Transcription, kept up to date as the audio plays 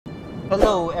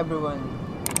Hello everyone,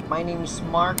 my name is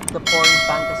Mark the Foreign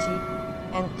Fantasy,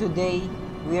 and today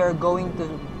we are going to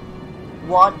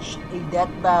watch a death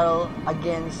battle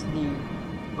against the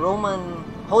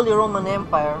Holy Roman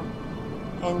Empire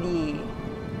and the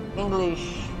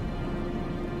English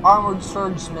Armored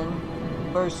Swordsman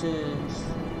versus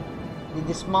the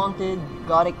Dismounted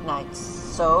Gothic Knights.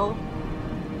 So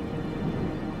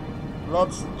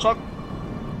let's check.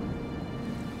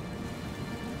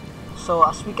 So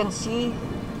as we can see,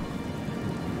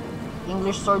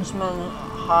 English Swordsman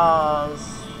has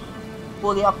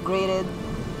fully upgraded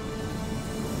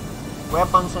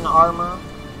weapons and armor,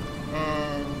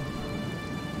 and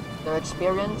their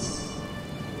experience,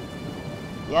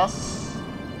 yes,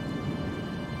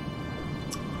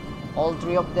 all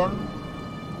three of them.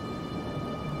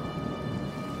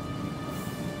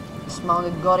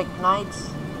 Dismounted Gothic Knights,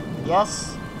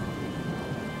 yes,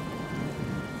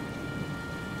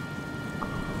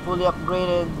 fully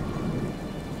upgraded.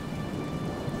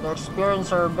 Their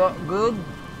experience are good,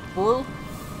 full,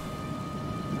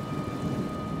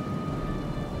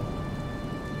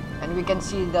 and we can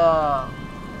see the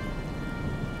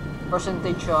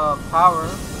percentage of power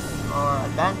or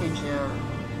advantage here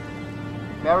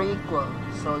very equal.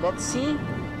 So let's see,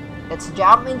 let's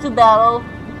jump into battle.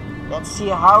 Let's see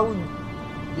how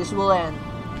this will end.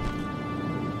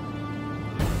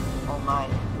 Oh my.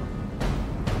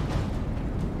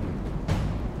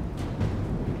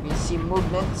 We see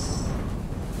movements.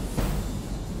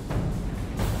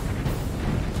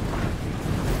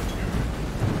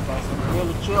 Guys are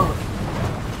really chill.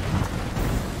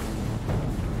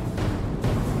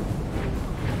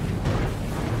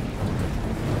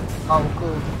 Oh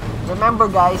cool. Remember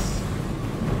guys,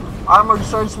 Armored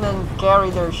Swordsmen carry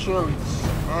their shields,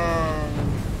 and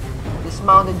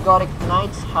Dismounted Gothic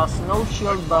Knights has no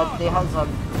shield, but they have a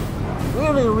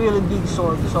really big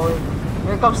sword. So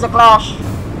here comes the clash.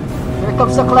 Here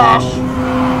comes the clash.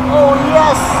 Oh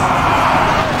yes!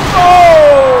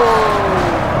 Oh!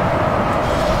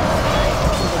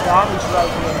 See the damage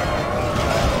right here.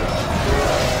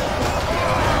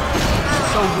 This is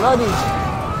so bloody.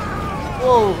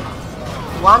 Whoa!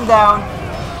 One down.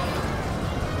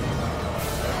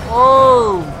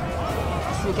 Oh!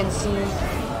 As we can see,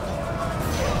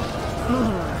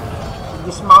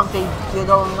 Dismounted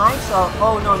Gothic Knights are...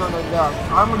 Oh no, the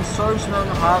Armored Swordsman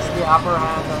has the upper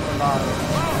hand on the battle.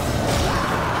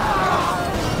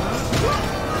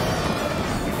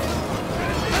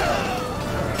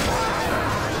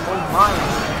 Oh my!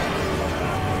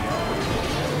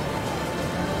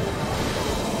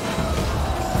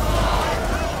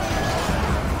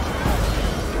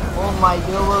 Oh my,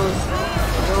 they were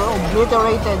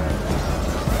obliterated.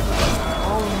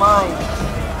 Oh my.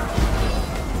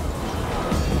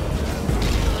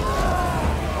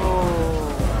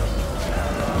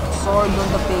 Sword on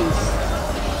the face.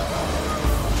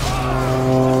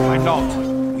 My lord,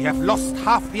 we have lost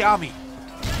half the army.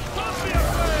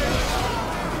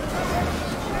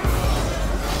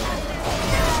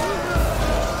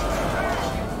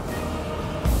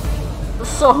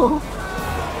 So,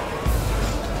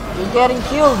 you're getting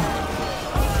killed.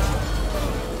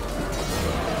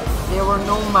 They were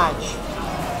no match.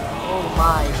 Oh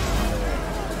my.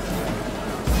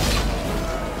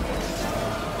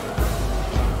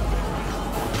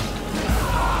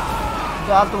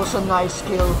 That was a nice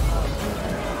kill.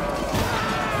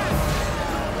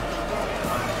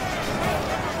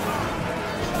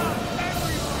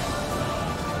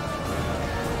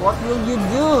 What will you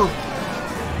do?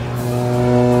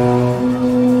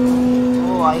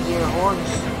 Oh, I hear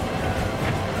horns.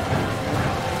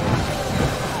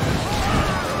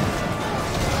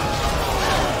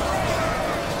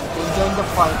 They joined the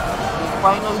fight. They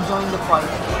finally joined the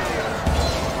fight.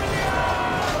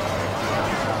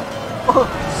 Oh,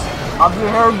 have you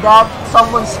heard that?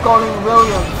 Someone's calling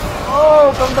William.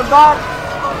 Oh, from the back.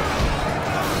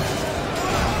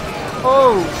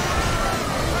 Oh.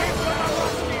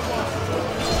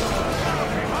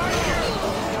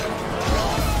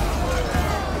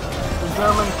 The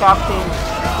German captain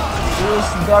is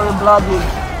very bloody.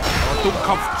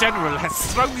 Dubkov's general has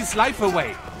thrown his life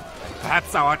away.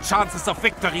 Perhaps our chances of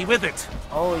victory with it.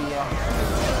 Oh yeah.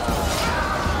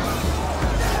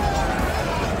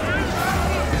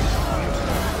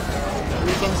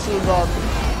 You can see that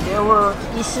they were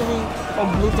easily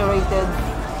obliterated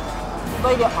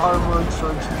by the Armored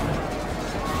Swordsman.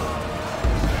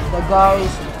 The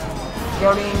guys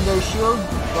carrying their shield,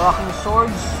 rocking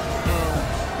swords, and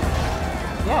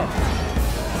yeah.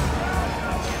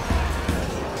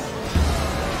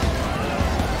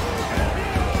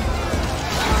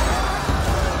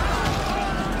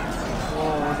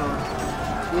 Oh no.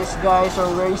 These guys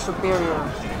are very superior.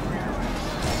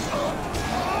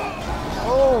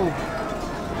 Oh!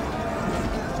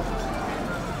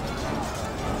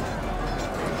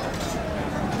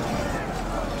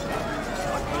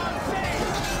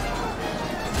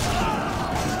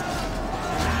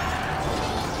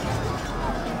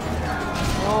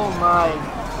 Oh my!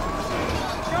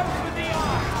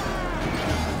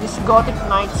 These Gothic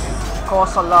Knights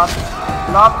cost a lot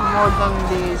more than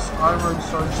these Armored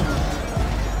Swordsman.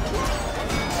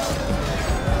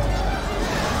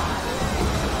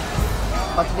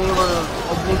 But they were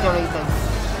obliterated.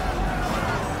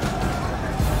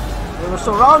 They were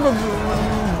surrounded in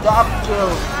that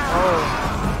kill.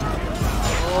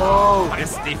 Oh.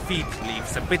 This defeat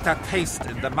leaves a bitter taste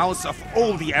in the mouths of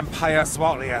all the Empire's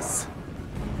warriors.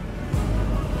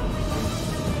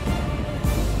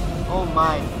 Oh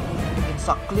my. It's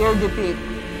a clear defeat.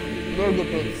 Clear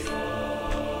defeat.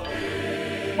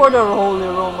 For the Holy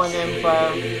Roman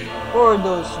Empire, for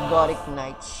those Gothic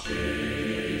Knights.